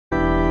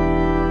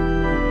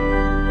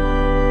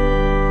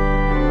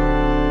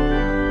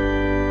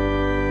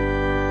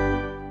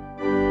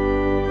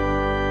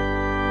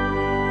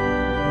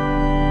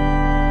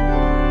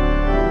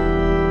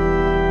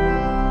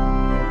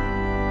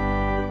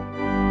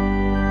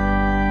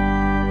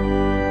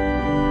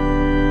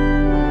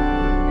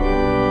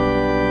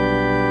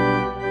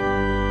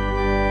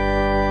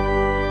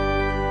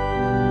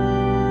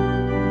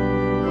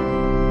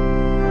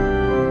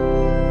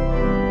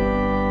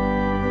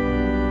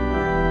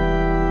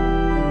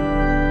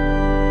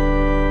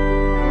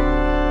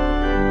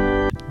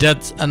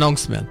Death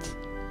announcement.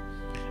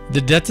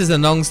 The death is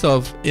announced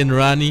of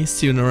Inranee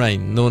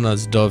Sewnarine, known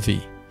as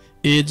Dovey,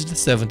 aged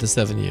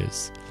 77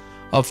 years,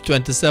 of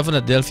 27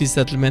 Adelphi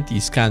Settlement,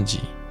 East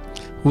Kanji,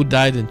 who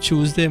died on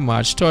Tuesday,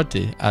 March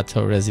 30 at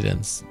her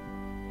residence.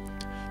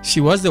 She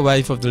was the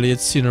wife of the late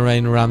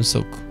Sewnarine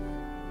Ramsuk,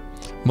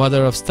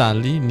 mother of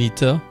Stanley,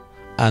 Nita,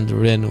 and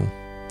Renu,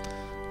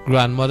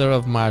 grandmother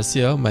of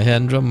Marcia,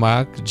 Mahendra,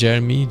 Mark,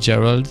 Jeremy,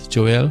 Gerald,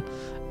 Joel,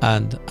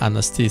 and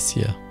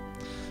Anastasia,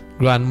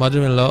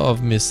 grandmother-in-law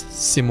of Miss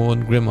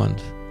Simone Grimond,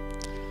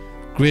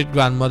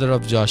 great-grandmother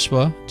of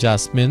Joshua,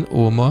 Jasmine,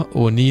 Oma,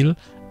 O'Neill,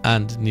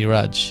 and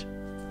Niraj,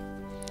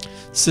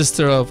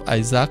 sister of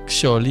Isaac,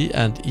 Shirley,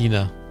 and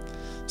Ina,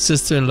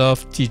 sister-in-law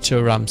of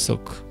teacher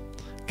Ramsuk,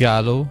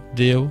 Galo,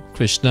 Dev,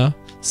 Krishna,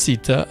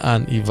 Sita,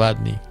 and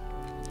Ivadni,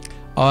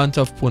 aunt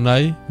of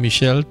Punai,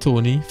 Michelle,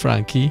 Tony,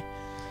 Frankie,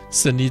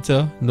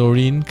 Sanita,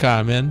 Noreen,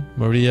 Carmen,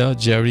 Maria,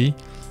 Jerry,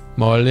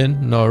 Marlin,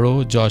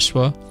 Noro,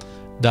 Joshua,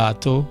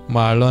 Dato,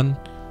 Marlon,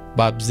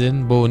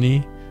 Babzin,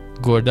 Boni,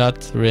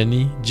 Gordat,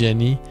 Rennie,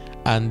 Jenny,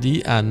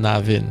 Andy, and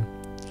Navin,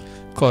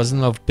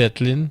 cousin of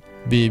Betlin,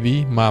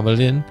 Baby,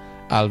 Madeline,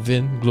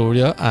 Alvin,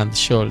 Gloria, and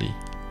Shirley,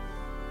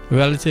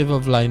 relative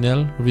of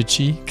Lionel,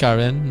 Richie,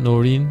 Karen,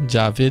 Noreen,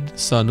 Javid,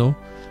 Sano,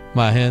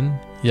 Mahen,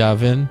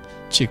 Yavin,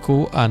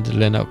 Chico, and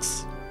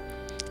Lennox,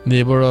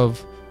 neighbor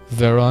of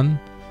Veron,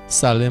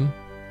 Salim,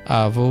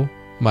 Avo,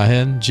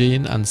 Mahen,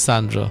 Jane, and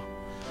Sandra,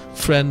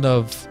 friend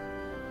of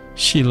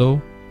Shiloh,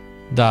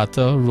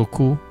 Data,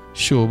 Roku,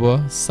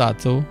 Shoba,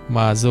 Sato,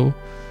 Mazo,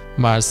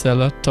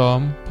 Marcella,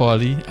 Tom,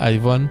 Polly,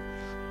 Ivan,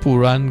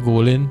 Puran,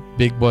 Golin,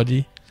 Big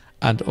Body,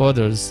 and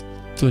others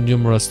too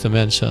numerous to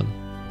mention.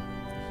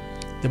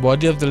 The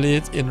body of the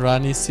late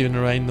Inranee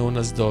Sewnarine, known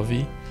as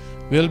Dovey,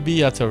 will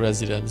be at her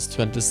residence,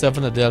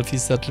 27 Adelphi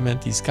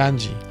Settlement, East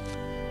Kanji,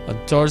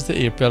 on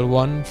Thursday, April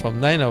 1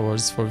 from 9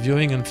 hours for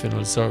viewing and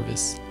funeral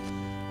service.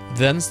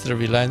 Thence to the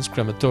Reliance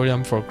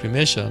Crematorium for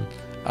cremation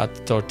at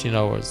 13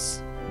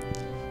 hours.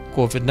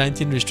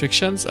 COVID-19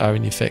 restrictions are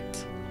in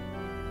effect.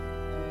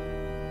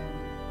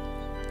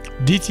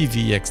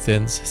 DTV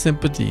extends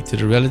sympathy to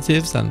the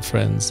relatives and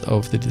friends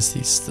of the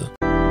deceased.